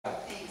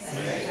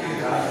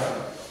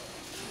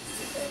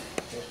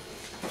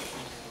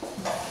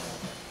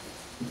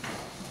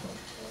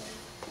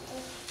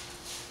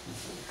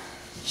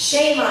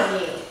Shame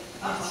on you.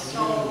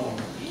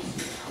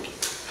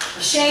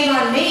 Shame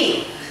on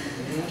me.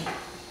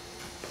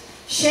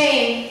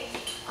 Shame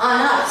on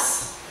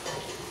us.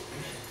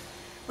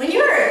 When you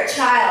were a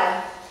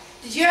child,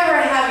 did you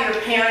ever have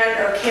your parent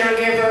or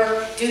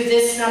caregiver do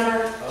this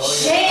number?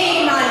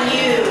 Shame on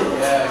you.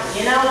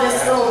 You know,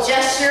 this little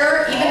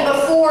gesture, even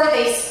before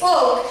they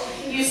spoke,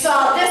 you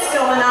saw this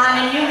going on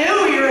and you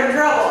knew you were in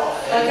trouble.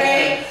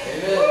 Okay?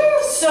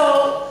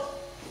 So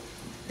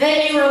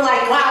then you were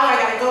like, wow, I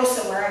gotta go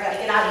somewhere. I gotta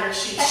get out of here.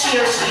 She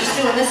or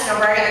she's doing this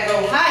number. I gotta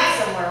go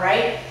hide somewhere,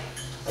 right?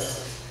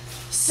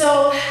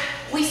 So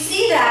we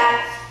see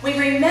that, we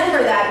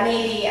remember that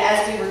maybe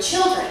as we were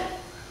children.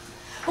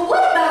 But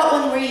what about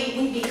when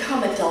we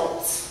become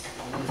adults?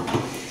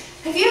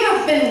 Have you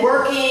ever been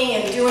working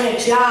and doing a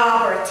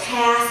job or a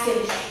task and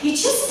you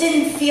just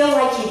didn't feel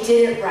like you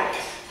did it right?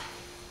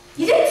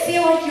 You didn't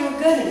feel like you were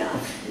good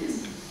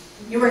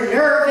enough. You were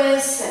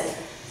nervous and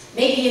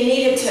maybe you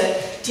needed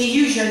to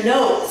use your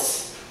notes.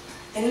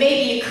 And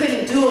maybe you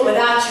couldn't do it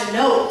without your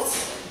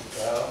notes.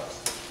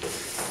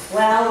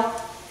 Well,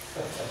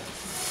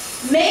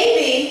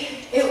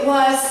 maybe it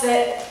was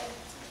that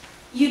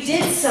you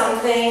did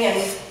something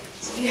and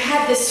you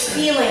had this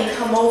feeling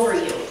come over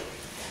you.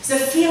 It's a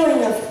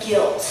feeling of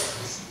guilt.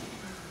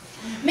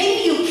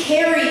 Maybe you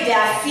carried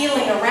that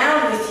feeling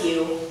around with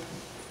you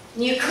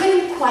and you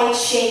couldn't quite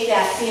shake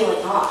that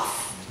feeling off.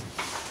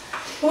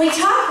 When we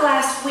talked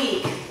last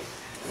week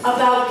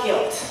about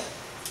guilt,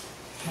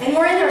 and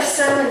we're in our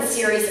sermon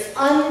series,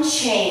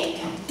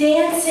 Unchained,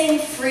 Dancing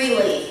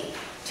Freely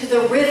to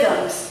the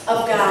Rhythms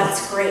of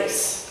God's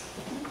Grace.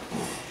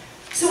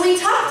 So we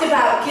talked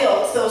about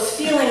guilt, those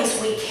feelings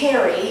we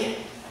carry,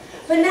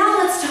 but now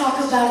let's talk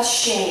about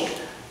shame.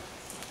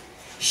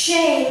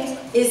 Shame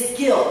is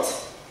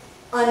guilt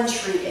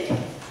untreated.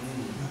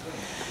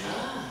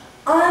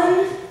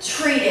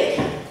 Untreated.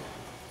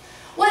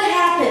 What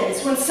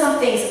happens when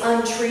something's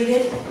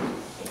untreated?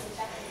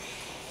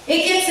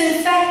 It gets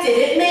infected,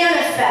 it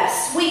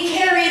manifests. We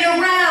carry it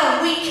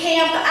around, we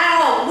camp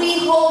out, we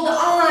hold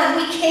on,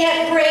 we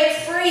can't break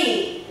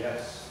free.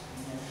 Yes.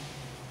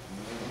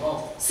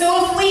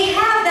 So if we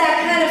have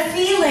that kind of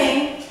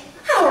feeling,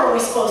 how are we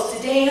supposed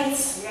to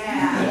dance?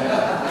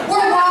 Yeah.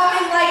 We're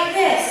walking like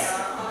this.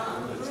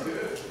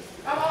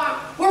 Come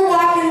on. We're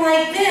walking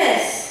like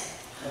this.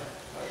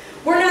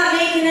 We're not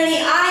making any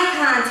eye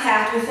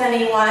contact with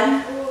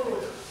anyone.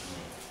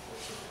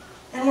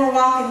 And we're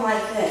walking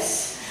like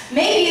this.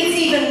 Maybe it's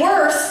even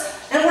worse,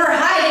 and we're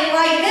hiding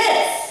like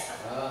this.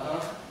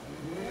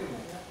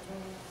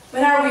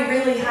 But are we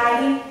really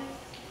hiding?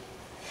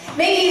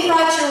 Maybe you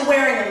thought you were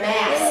wearing a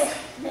mask.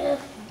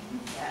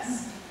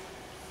 Yes.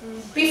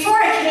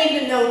 Before I came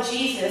to know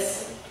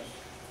Jesus,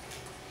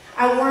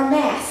 I wore a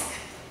mask.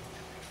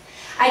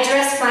 I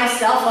dressed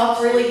myself up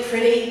really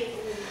pretty.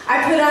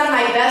 I put on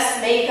my best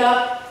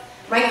makeup,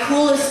 my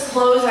coolest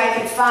clothes I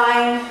could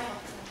find,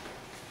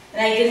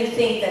 and I didn't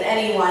think that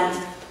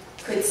anyone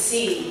could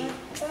see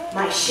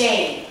my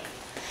shame.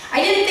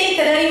 I didn't think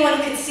that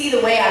anyone could see the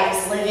way I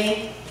was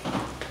living.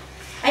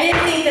 I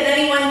didn't think that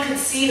anyone could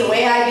see the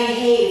way I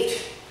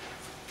behaved.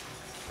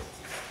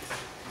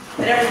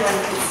 But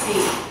everyone could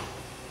see.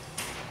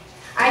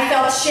 I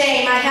felt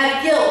shame. I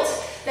had guilt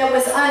that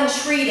was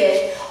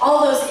untreated.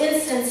 All those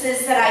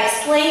instances that I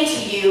explained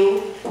to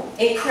you,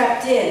 it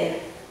crept in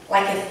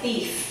like a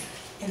thief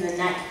in the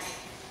night.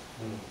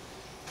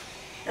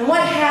 And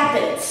what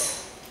happens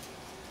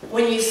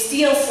when you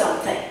steal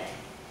something?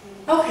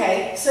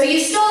 Okay, so you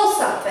stole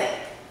something.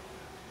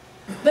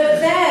 But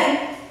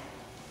then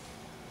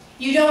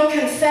you don't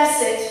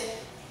confess it,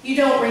 you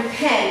don't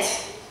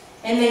repent,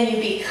 and then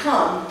you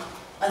become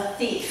a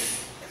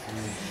thief.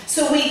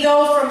 So we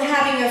go from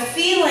having a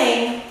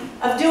feeling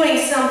of doing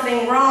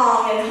something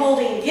wrong and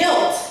holding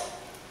guilt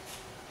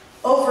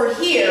over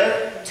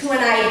here to an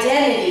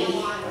identity,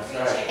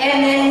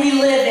 and then we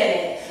live in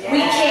it. We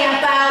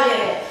camp out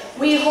in it.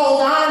 We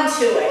hold on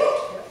to it.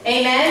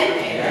 Amen?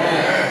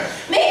 Amen.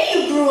 Maybe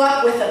you grew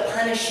up with a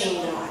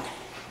punishing God.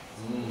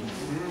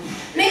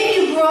 Maybe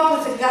you grew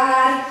up with a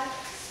God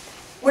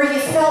where you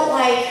felt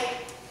like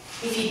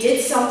if you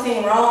did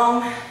something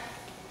wrong,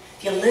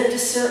 if you lived a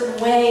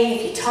certain way,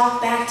 if you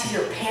talked back to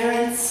your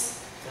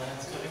parents,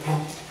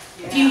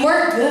 if you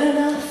weren't good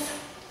enough,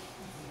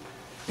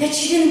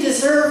 that you didn't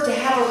deserve to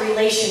have a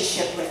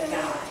relationship with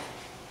God.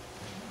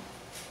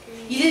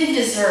 You didn't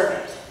deserve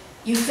it.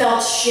 You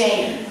felt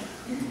shame.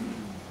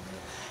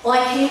 Well,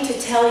 I came to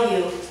tell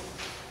you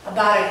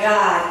about a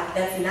God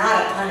that's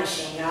not a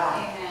punishing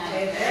God.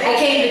 Amen. I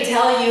came to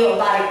tell you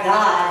about a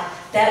God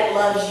that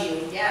loves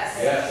you. Yes.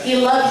 Yes. He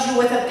loves you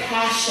with a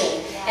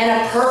passion and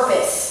a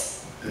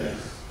purpose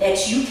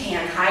that you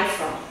can't hide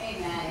from.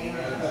 Amen.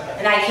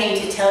 And I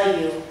came to tell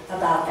you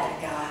about that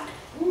God.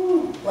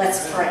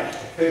 Let's pray.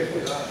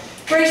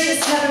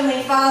 Gracious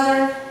Heavenly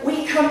Father,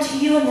 we come to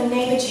you in the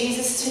name of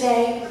Jesus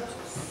today.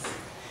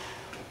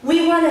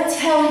 We want to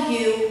tell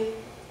you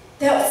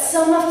that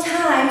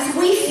sometimes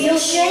we feel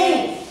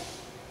shame.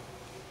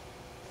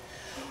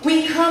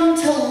 We come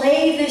to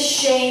lay this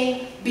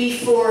shame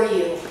before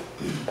you.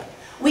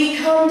 We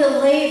come to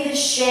lay this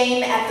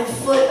shame at the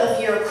foot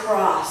of your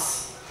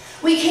cross.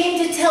 We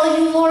came to tell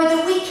you, Lord,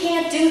 that we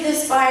can't do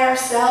this by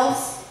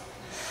ourselves,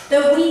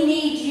 that we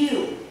need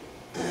you.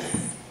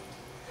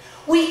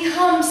 We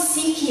come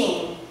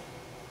seeking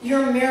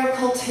your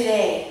miracle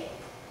today.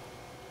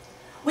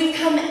 We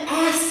come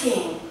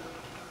asking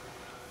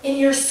in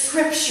your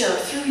scripture,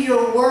 through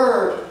your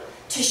word,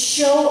 to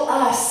show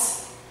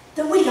us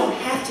that we don't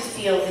have to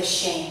feel this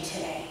shame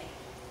today.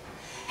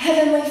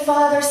 Heavenly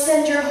Father,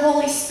 send your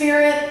Holy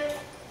Spirit.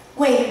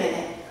 Wait a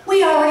minute.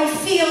 We already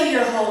feel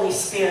your Holy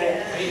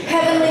Spirit. Amen.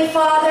 Heavenly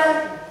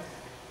Father,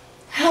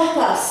 help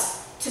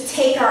us to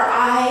take our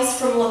eyes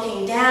from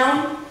looking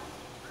down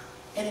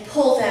and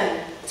pull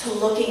them to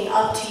looking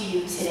up to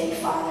you today,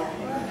 Father.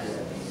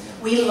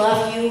 We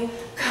love you.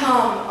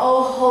 Come,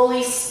 oh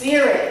Holy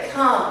Spirit,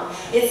 come.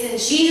 It's in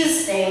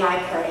Jesus' name I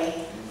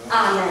pray.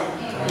 Amen.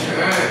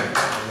 Amen.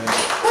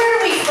 Where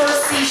do we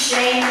first see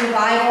shame in the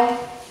Bible?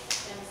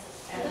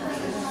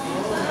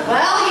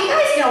 Well, you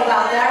guys know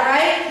about that,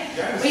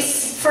 right? We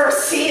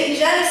first see it in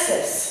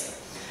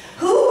Genesis.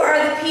 Who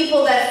are the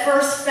people that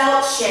first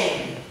felt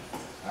shame?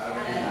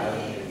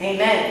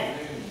 Amen.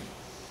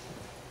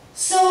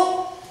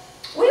 So,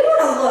 we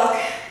want to look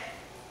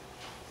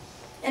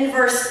in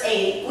verse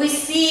 8. We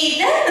see,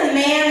 then the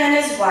man and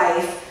his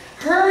wife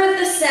heard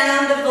the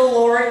sound of the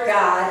Lord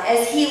God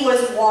as he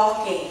was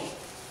walking.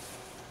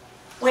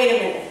 Wait a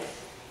minute.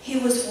 He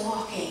was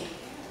walking.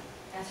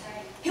 That's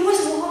right. He was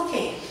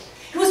walking.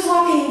 He was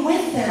walking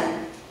with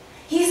them.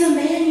 He's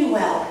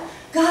Emmanuel.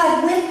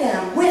 God with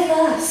them, with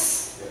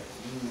us.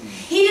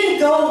 He didn't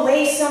go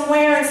away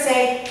somewhere and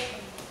say,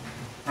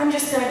 I'm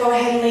just going to go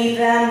ahead and leave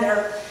them.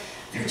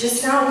 They're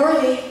just not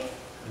worthy.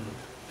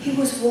 He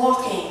was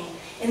walking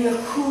in the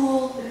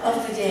cool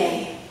of the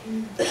day.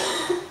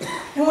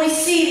 And we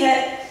see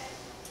that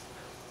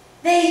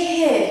they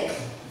hid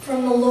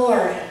from the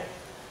Lord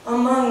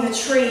among the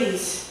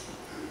trees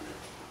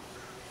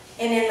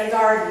and in the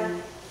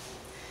garden.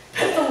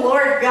 But the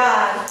Lord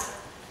God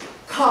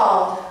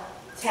called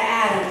to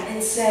Adam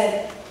and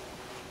said,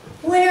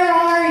 where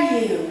are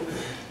you?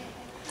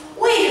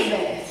 Wait a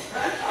minute.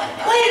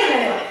 Wait a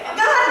minute.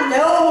 God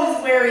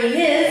knows where he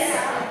is.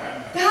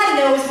 God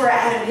knows where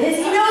Adam is.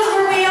 He knows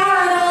where we are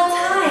at all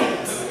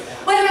times.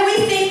 Whether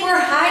we think we're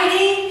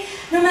hiding,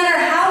 no matter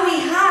how we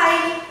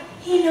hide,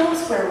 he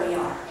knows where we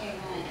are.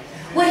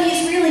 What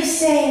he's really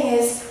saying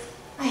is,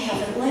 I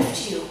haven't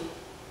left you.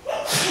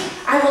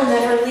 I will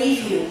never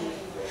leave you.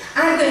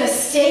 I'm going to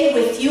stay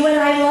with you and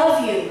I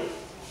love you.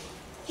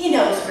 He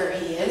knows where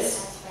he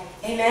is.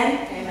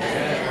 Amen?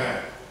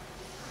 Amen.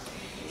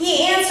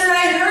 He answered,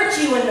 I heard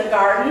you in the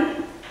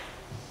garden,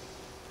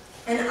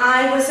 and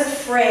I was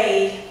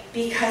afraid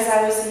because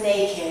I was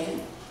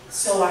naked,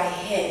 so I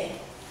hid.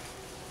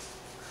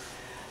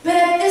 But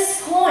at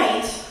this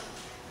point,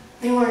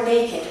 they were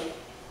naked.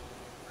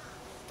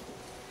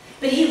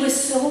 But he was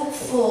so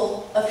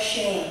full of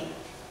shame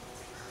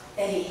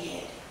that he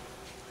hid.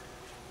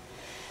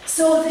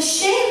 So the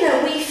shame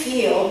that we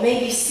feel,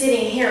 maybe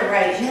sitting here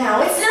right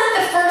now, it's not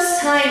the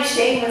first time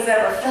shame was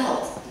ever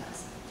felt.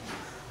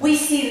 We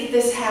see that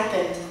this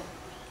happened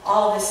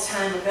all this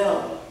time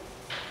ago.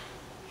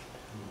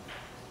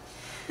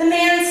 The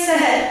man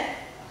said,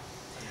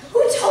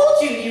 who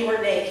told you you were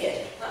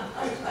naked?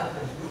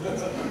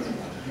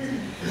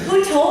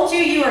 Who told you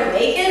you were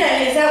naked? I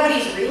mean, is that what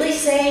he's really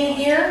saying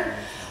here?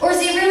 Or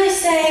is he really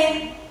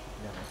saying,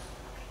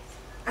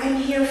 I'm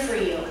here for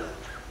you.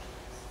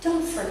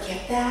 Don't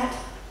forget that.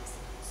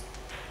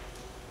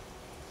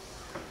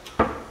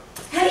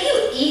 Have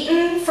you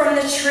eaten from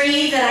the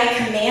tree that I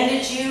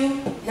commanded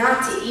you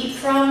not to eat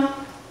from?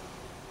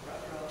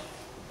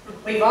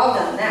 We've all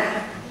done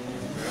that.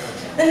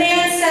 The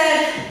man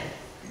said,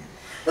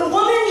 the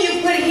woman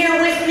you put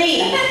here with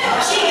me,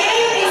 she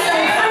gave me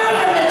some fruit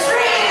from the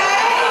tree and I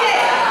ate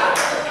it.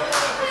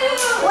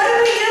 What do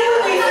we do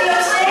when we feel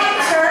shame,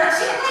 church?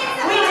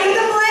 We do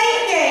the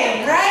blame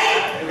game, right?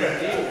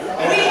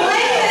 We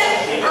blame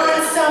it on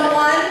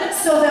someone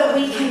so that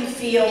we can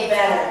feel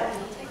better.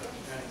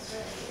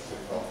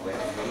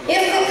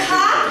 If the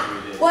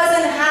cop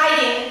wasn't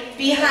hiding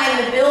behind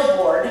the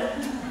billboard,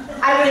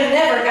 I would have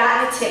never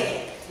gotten a ticket.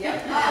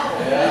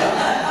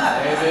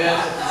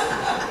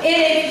 And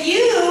if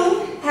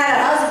you had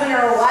a husband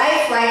or a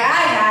wife like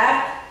I have,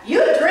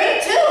 you'd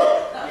drink too.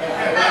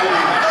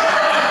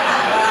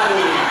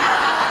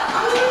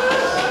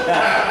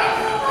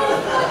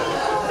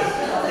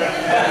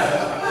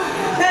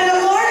 Then the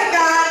Lord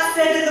God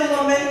said to the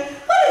woman,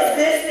 what is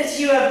this that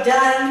you have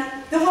done?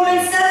 The woman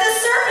said, the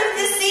serpent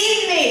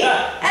deceived me,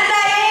 and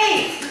I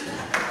ate.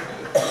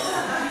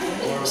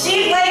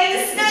 She blamed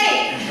the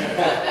snake.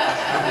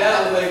 The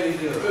devil made me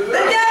do it.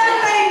 The devil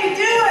made me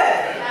do it.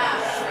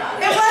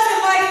 It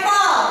wasn't my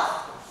fault.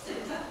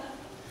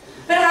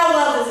 But how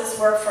well does this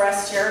work for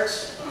us, church?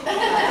 Oh,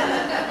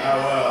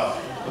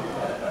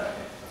 well.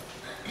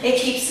 It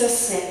keeps us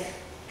sick.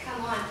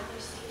 Come on.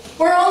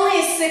 We're only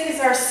as sick as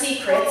our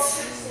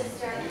secrets.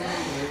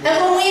 And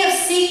when we have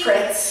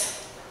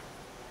secrets,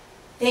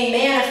 They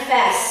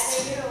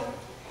manifest, They do.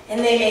 and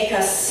they make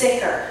us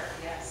sicker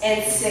Yes.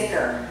 and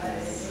sicker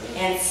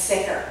and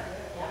sicker.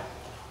 Yeah.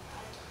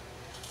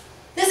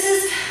 This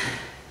is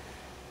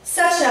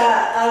such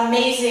an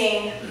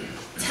amazing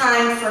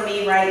time for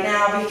me right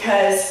now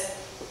because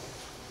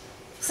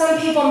some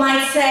people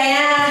might say,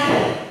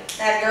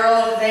 that girl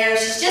over there,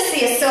 she's just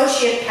the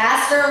associate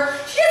pastor.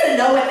 She doesn't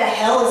know what the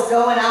hell is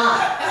going on.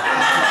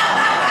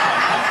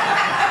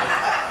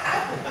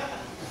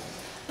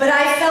 But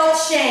I felt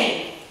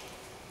shame.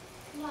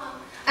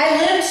 I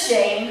lived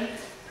shame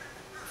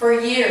for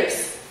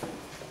years.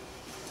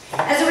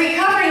 As a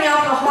recovering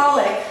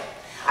alcoholic,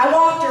 I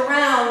walked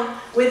around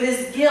with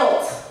this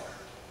guilt,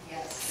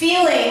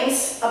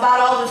 feelings about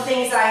all the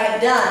things I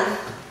had done.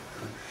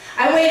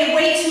 I waited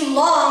way too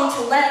long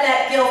to let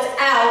that guilt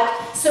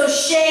out, so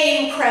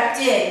shame crept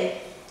in,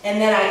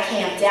 and then I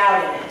camped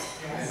out in it.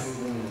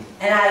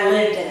 And I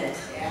lived in it.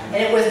 And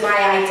it was my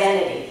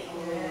identity.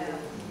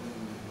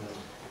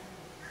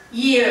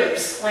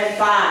 Years went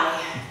by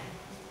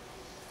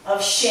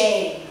of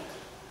shame,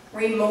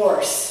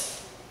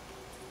 remorse,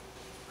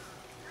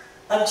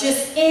 of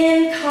just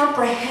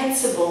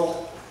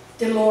incomprehensible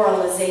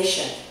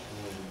demoralization.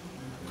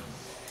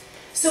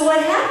 So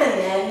what happened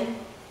then,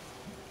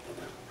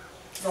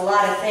 there's a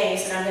lot of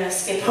things that I'm going to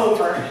skip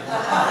over.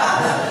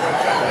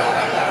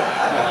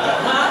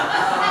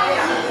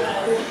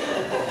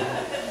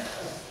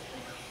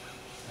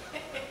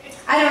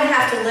 I don't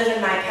have to live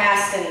in my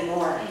past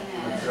anymore.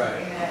 That's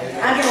right.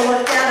 I'm going to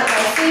look down at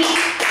my feet,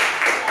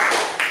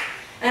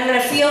 and I'm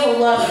going to feel the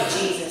love of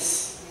Jesus.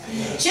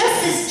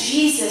 Just as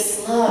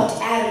Jesus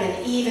loved Adam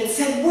and Eve and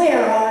said,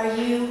 "Where are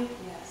you?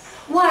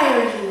 Why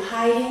are you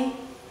hiding?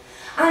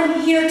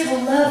 I'm here to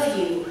love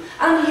you.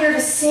 I'm here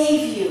to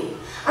save you.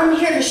 I'm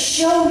here to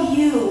show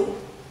you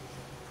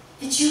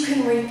that you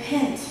can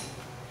repent,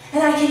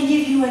 and I can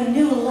give you a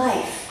new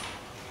life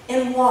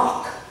and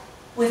walk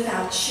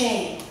without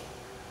shame."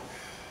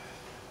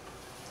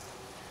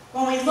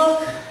 When we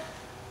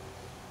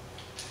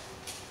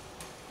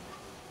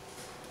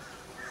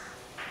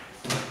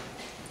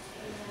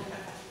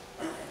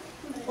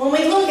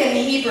look in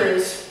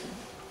Hebrews,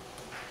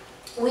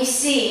 we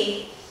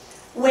see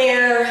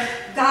where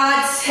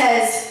God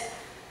says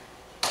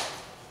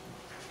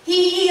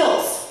He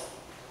heals.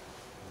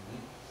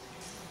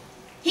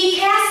 He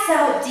casts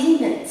out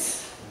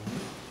demons.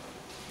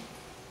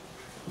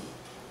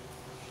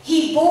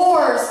 He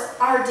bores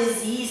our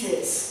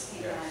diseases.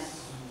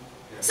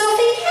 So if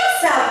He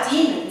casts out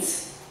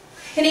demons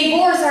and He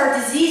bores our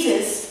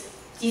diseases,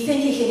 do you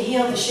think He can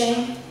heal the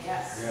shame?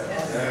 Yes.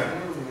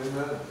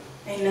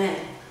 Amen.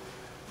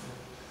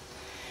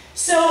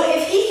 So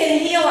if He can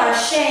heal our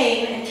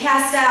shame and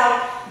cast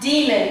out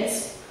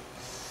demons,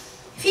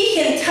 if He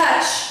can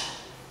touch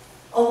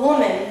a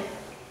woman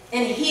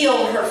and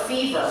heal her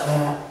fever.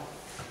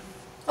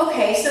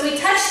 Okay, so He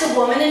touched the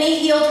woman and He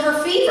healed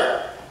her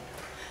fever.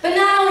 But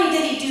not only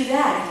did He do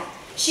that,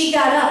 she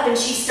got up and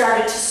she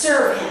started to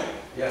serve Him.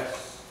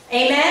 Yes.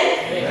 Amen?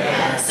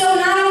 Amen. So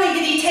not only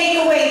did He take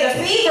away the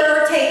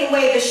fever, take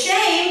away the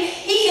shame,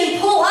 He can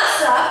pull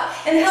us up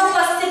and help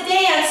us to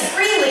dance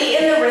freely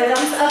in the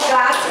rhythms of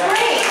God's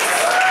grace.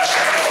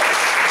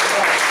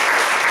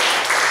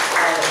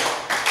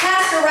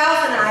 Pastor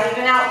Ralph and I have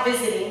been out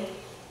visiting,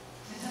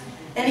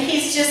 and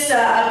he's just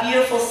a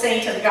beautiful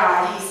saint of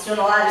God. He's doing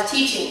a lot of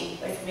teaching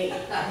with me.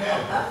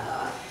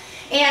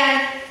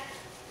 And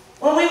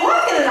when we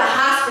walk into the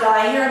hospital,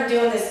 I hear him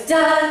doing this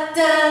da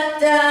da da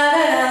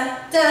da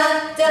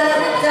da da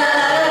da da.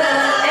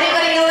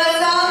 Anybody know that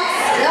song?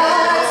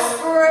 Start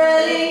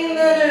spreading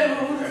the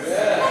news.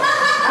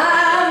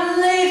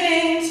 I'm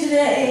leaving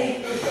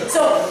today,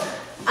 so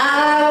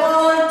I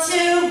want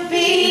to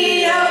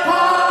be a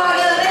part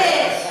of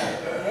it.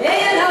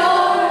 In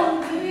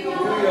all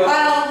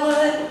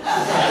Wildwood.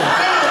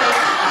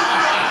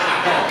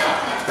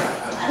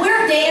 Anyway,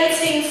 we're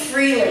dancing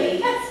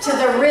freely to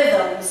the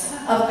rhythms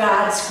of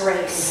God's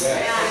grace.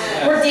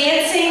 We're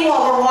dancing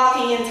while we're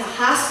walking into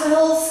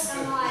hospitals.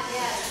 Come on,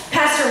 yes.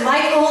 Pastor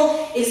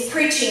Michael is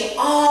preaching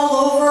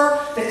all over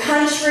the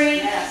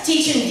country,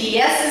 teaching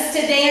DSs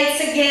to dance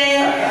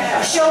again,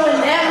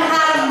 showing them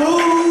how to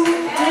move,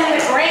 doing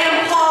the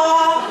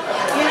grandpa,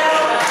 you know,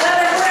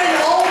 whether we're in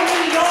old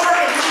New York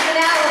and even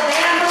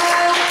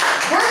Alabama,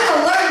 we're going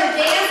to learn to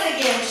dance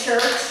again,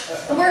 church.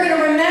 And we're going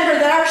to remember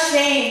that our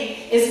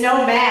shame is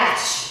no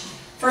match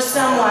for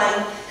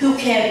someone who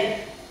can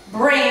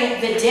bring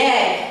the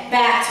dead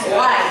back to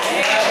life.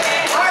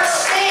 Our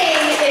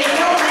shame is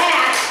no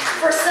match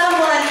for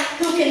someone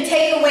who can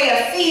take away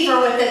a fever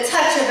with the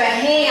touch of a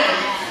hand.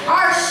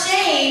 Our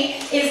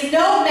shame is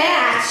no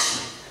match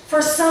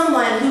for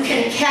someone who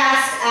can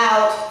cast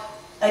out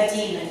a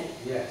demon.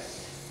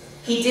 Yes.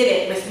 He did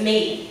it with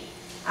me.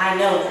 I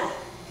know that.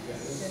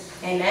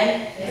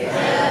 Amen?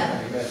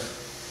 Amen. Amen.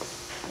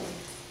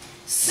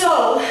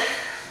 So,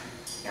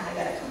 now I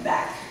gotta come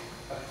back.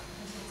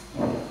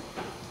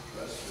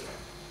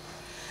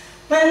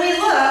 When we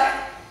look,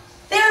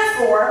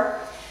 therefore,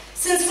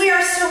 since we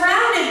are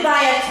surrounded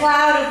by a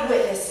cloud of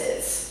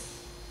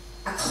witnesses,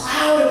 a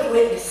cloud of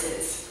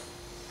witnesses.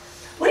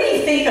 What do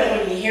you think of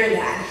when you hear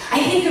that?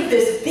 I think of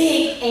this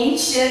big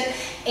ancient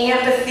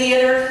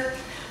amphitheater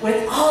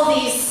with all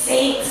these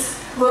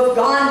saints who have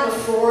gone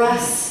before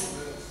us.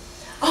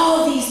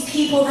 All these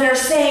people that are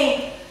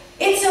saying,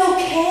 it's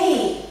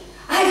okay.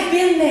 I've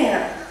been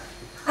there.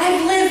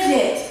 I've lived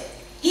it.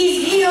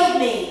 He's healed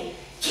me.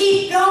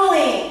 Keep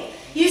going.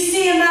 You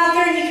see them out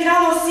there and you can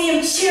almost see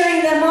them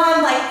cheering them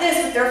on like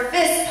this with their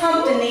fists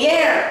pumped in the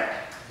air.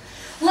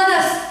 Let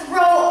us throw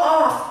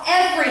off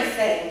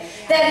everything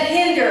that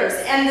hinders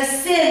and the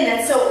sin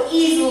that so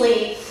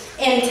easily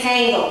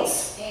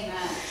entangles.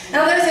 Amen.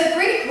 Now there's a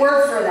Greek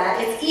word for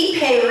that. It's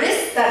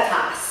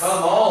iperistatos.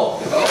 Come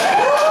on.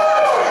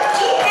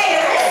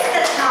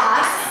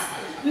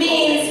 Iperistatos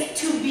means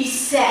to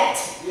beset,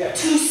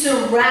 to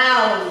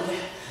surround,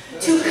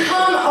 to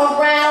come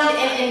around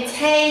and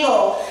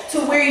entangle to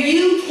where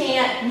you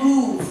can't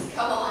move.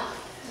 Come on.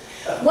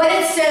 What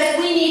it says,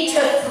 we need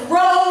to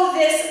throw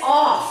this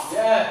off.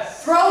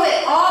 Yes. Throw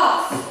it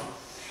off.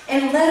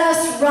 And let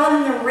us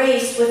run the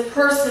race with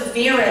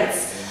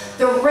perseverance.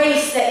 The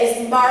race that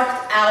is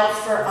marked out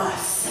for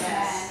us.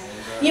 Yes.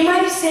 You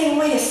might be saying,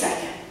 wait a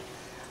second.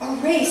 A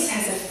race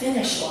has a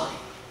finish line.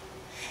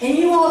 And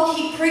you all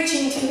keep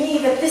preaching to me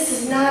that this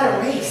is not a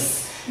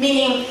race.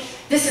 Meaning,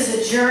 this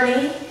is a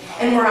journey,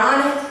 and we're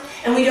on it,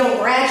 and we don't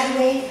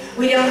graduate.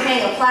 We don't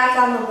hang a plaque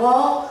on the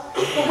wall.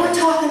 But we're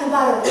talking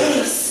about a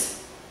race.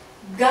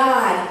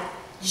 God,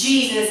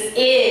 Jesus,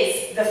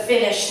 is the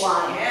finish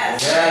line.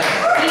 Yes. Yes.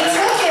 He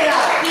took it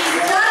up.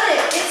 He's done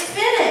it. It's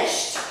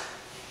finished.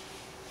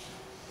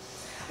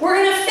 We're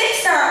going to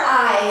fix our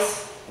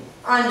eyes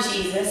on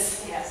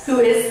Jesus, Yes. who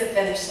is the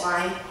finish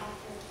line.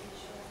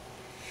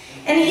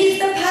 And he's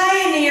the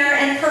pioneer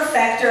and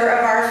perfecter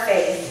of our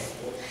faith.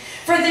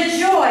 For the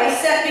joy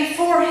set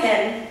before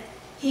him,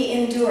 he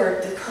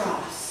endured the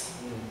cross.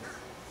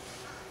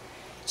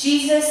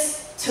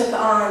 Jesus took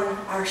on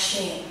our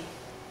shame.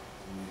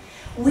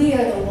 We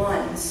are the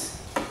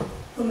ones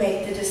who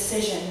make the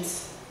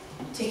decisions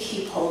to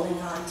keep holding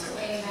on to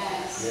it. Amen.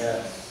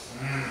 Yes.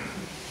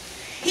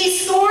 He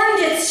scorned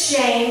its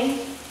shame.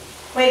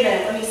 Wait a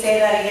minute, let me say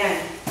that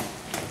again.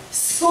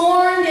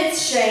 Scorned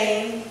its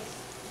shame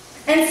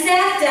and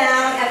sat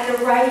down at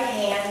the right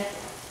hand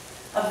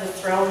of the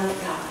throne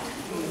of God.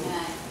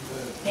 Amen.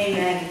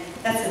 Amen.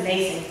 That's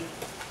amazing.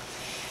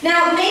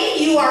 Now,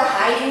 maybe you are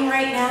hiding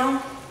right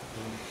now.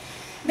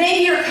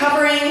 Maybe you're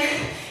covering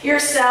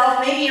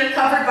yourself. Maybe you're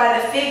covered by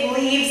the fig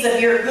leaves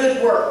of your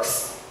good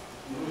works.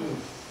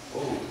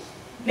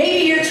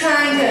 Maybe you're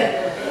trying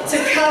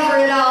to cover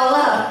it all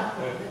up.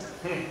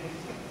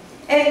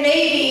 And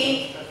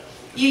maybe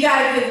you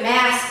got a good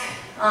mask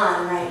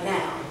on right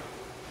now.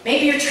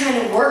 Maybe you're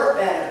trying to work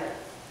better,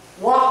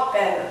 walk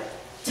better,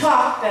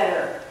 talk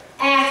better,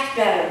 act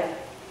better,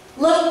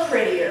 look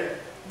prettier,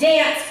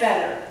 dance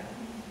better,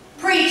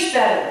 preach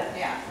better,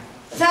 Yeah.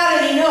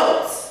 without any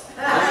notes.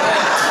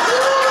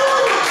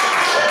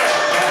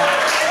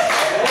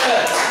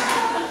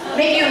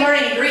 Maybe you're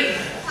learning Greek.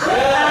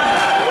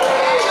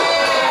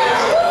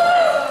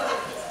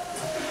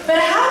 But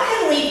how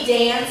can we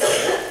dance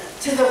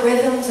to the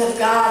rhythms of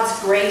God's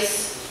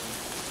grace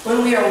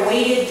when we are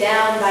weighted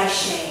down by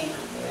shame?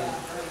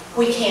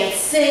 We can't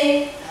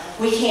sing,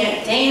 we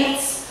can't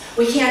dance,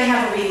 we can't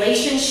have a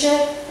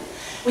relationship.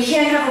 We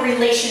can't have a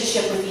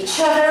relationship with each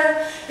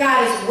other.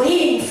 God is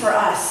waiting for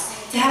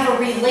us to have a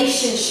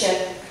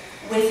relationship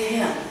with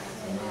Him.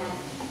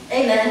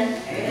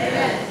 Amen.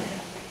 Amen.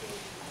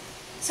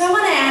 So I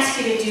want to ask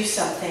you to do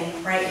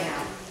something right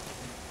now.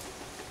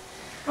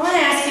 I want to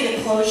ask you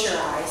to close your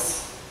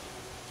eyes.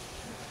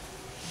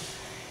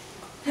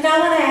 And I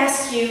want to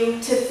ask you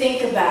to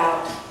think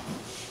about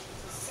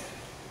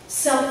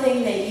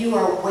something that you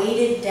are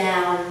weighted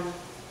down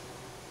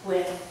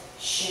with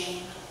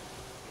shame.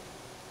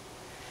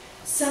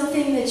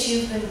 Something that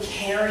you've been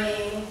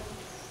carrying,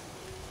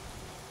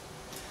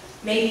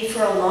 maybe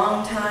for a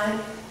long time.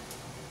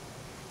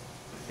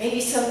 Maybe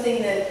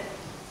something that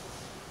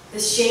the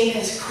shame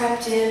has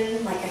crept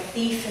in like a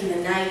thief in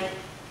the night.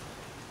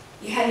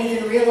 You hadn't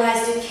even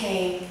realized it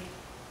came,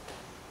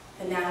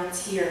 and now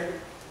it's here.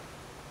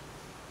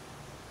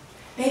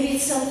 Maybe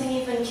it's something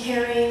you've been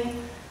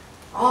carrying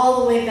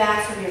all the way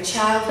back from your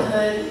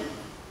childhood.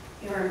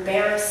 You're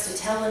embarrassed to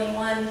tell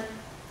anyone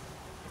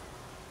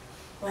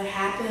what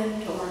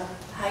happened or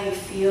how you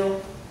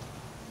feel.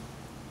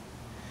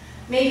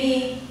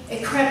 Maybe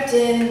it crept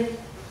in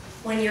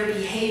when your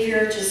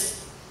behavior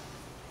just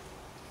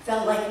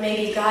felt like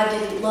maybe God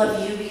didn't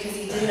love you because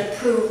He didn't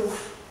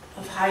approve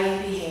of how you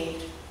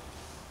behaved.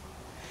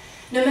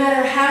 No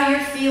matter how you're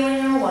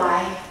feeling or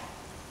why,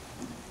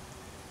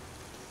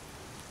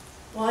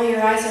 while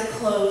your eyes are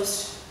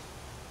closed,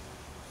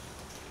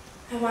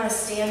 I want to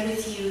stand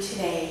with you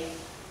today.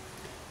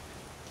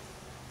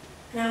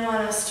 And I want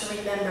us to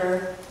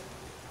remember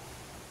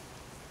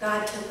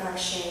God took our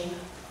shame.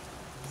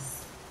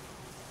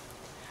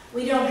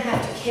 We don't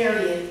have to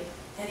carry it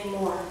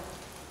anymore.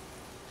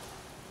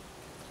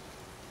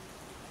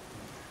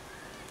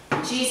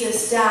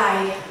 Jesus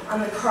died on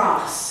the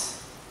cross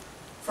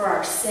for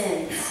our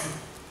sins.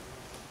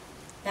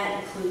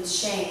 That includes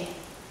shame.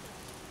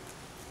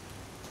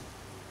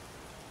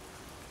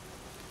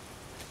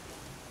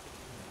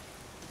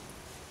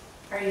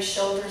 Are your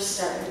shoulders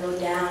starting to go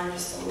down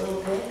just a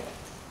little bit?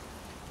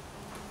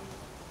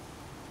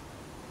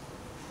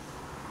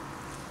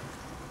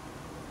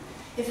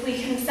 If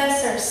we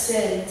confess our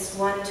sins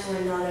one to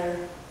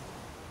another,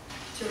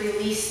 to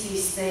release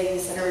these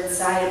things that are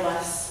inside of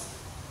us,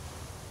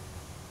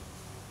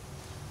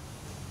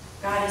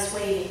 God is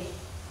waiting.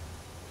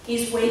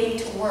 He's waiting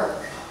to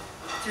work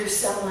through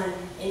someone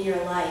in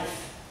your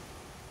life.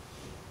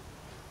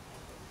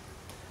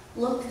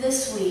 Look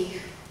this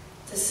week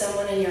to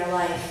someone in your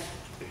life.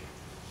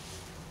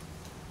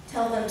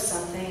 Tell them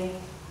something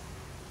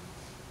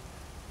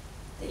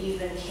that you've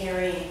been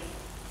carrying.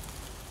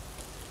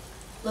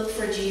 Look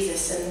for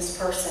Jesus in this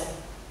person.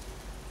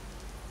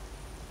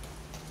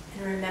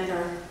 And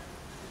remember,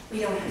 we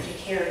don't have to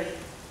carry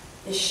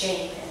this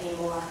shame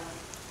anymore.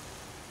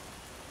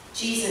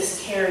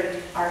 Jesus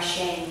carried our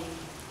shame.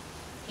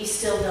 He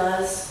still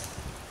does.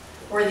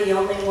 We're the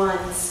only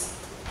ones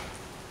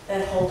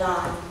that hold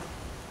on.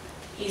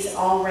 He's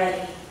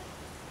already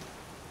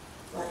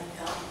let it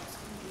go.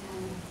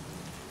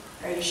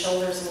 Are your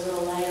shoulders a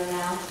little lighter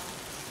now?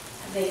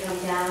 Have they come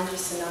down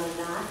just another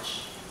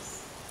notch?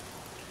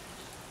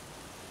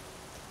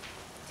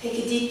 Take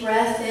a deep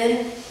breath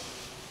in,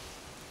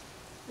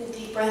 and a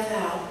deep breath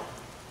out.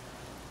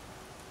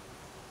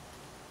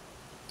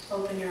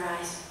 Open your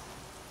eyes.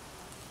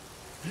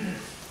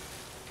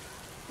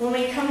 When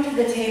we come to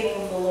the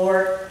table of the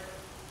Lord,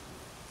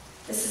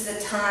 this is a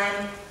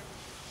time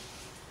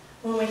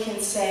when we can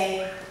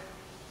say,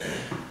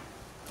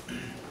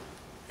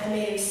 I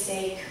made a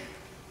mistake.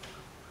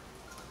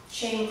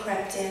 Shame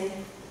crept in.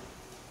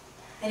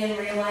 I didn't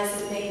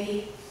realize it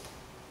maybe.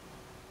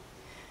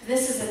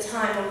 This is a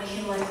time when we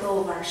can let go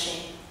of our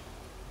shame.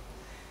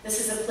 This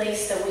is a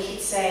place that we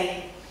could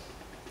say,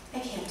 I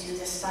can't do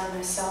this by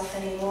myself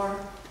anymore.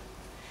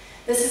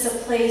 This is a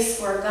place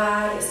where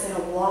God is going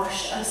to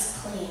wash us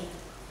clean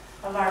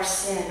of our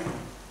sin,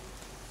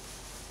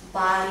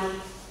 body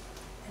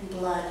and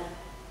blood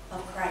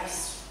of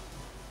Christ.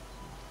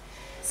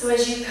 So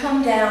as you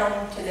come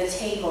down to the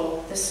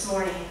table this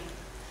morning,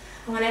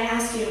 I want to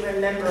ask you to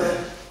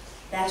remember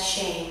that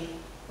shame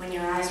when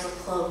your eyes were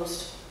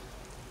closed.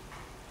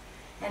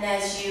 And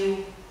as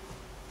you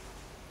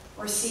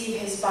receive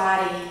his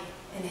body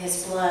and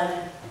his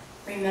blood,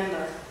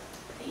 remember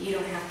that you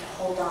don't have to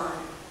hold on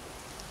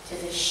to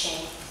this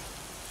shame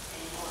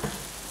anymore.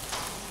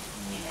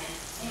 Amen.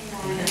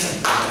 Amen.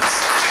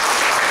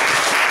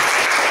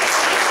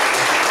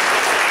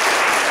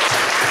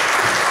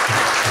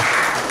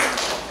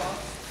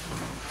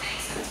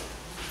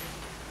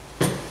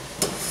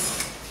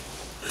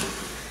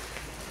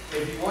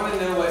 If you want to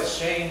know what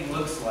shame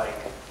looks like,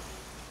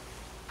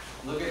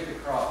 look at the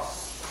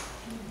cross.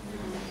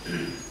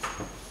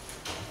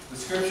 The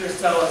scriptures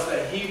tell us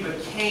that he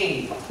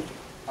became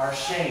our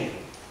shame.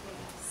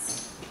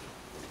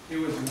 He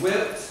was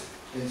whipped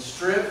and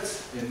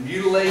stripped and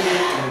mutilated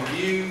and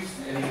abused,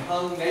 and he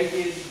hung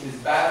naked, his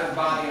battered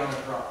body on a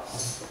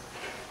cross.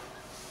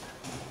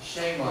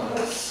 Shame on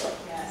us.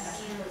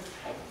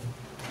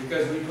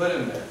 Because we put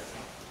him there.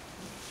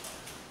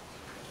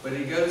 But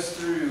he goes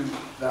through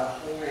that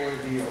whole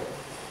ordeal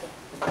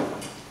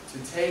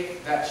to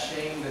take that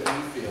shame that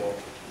we feel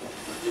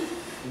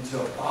and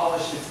to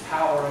abolish its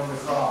power on the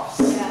cross.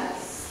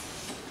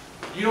 Yes.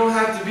 You don't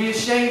have to be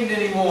ashamed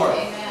anymore.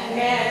 Amen.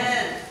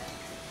 Amen.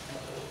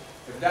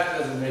 If that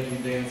doesn't make you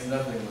dance,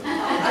 nothing will.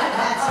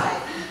 That's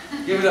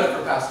right. Give it up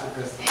for Pastor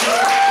Krista.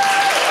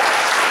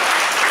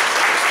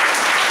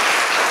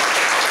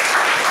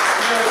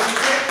 If you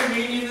take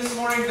communion this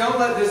morning, don't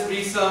let this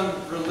be some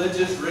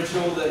religious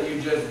ritual that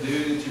you just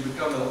do, that you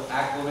become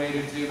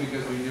acclimated to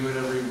because we do it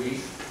every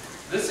week.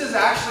 This is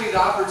actually the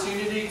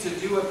opportunity to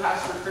do what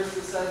Pastor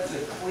Krista said, to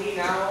clean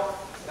out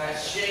that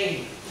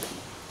shame,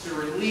 to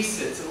release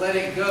it, to let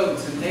it go,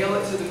 to nail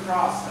it to the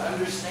cross, to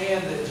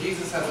understand that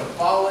Jesus has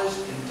abolished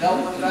and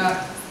dealt with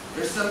that.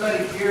 There's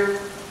somebody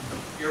here,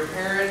 your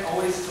parent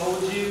always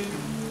told you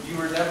you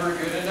were never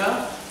good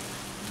enough.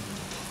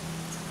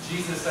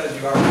 Jesus says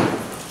you are good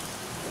enough.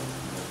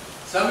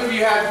 Some of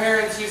you had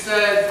parents who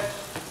said,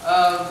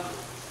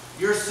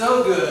 you're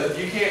so good,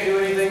 you can't do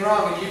anything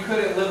wrong, and you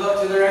couldn't live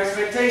up to their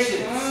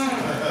expectations.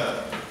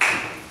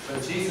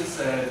 But Jesus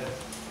said,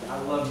 I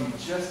love you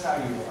just how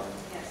you are.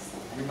 Yes.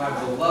 You're my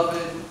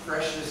beloved,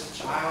 precious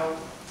child.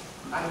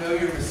 I know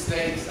your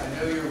mistakes, I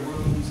know your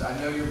wounds, I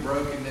know your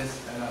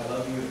brokenness, and I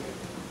love you.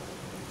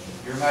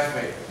 You're my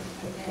favorite.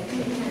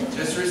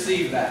 Just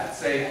receive that.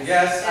 Say,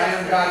 yes, I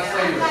am God's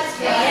favorite.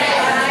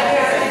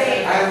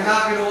 I am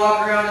not going to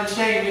walk around in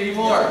shame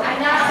anymore.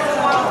 I'm not going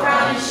to walk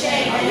around in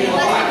shame I'm going to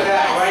anymore. leave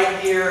that right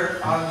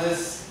here on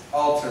this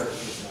altar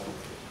this morning.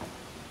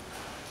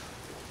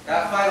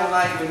 That final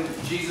night when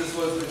Jesus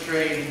was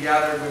betrayed, he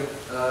gathered with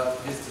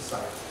his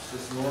disciples,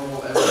 just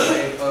normal,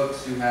 everyday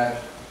folks who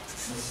had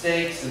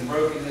mistakes and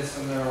brokenness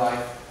in their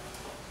life.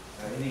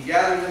 And he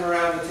gathered them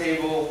around the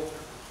table,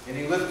 And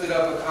he lifted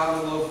up a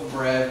common loaf of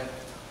bread,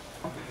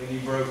 and he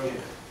broke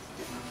it,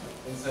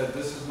 and said,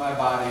 "This is my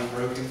body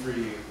broken for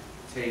you.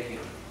 Take it."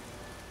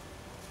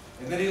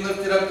 And then he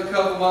lifted up the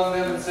cup among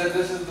them and said,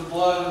 "This is the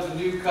blood of the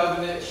new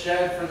covenant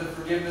shed for the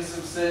forgiveness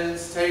of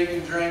sins. Take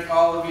and drink,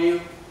 all of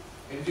you,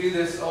 and do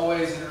this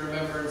always in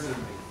remembrance of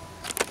me."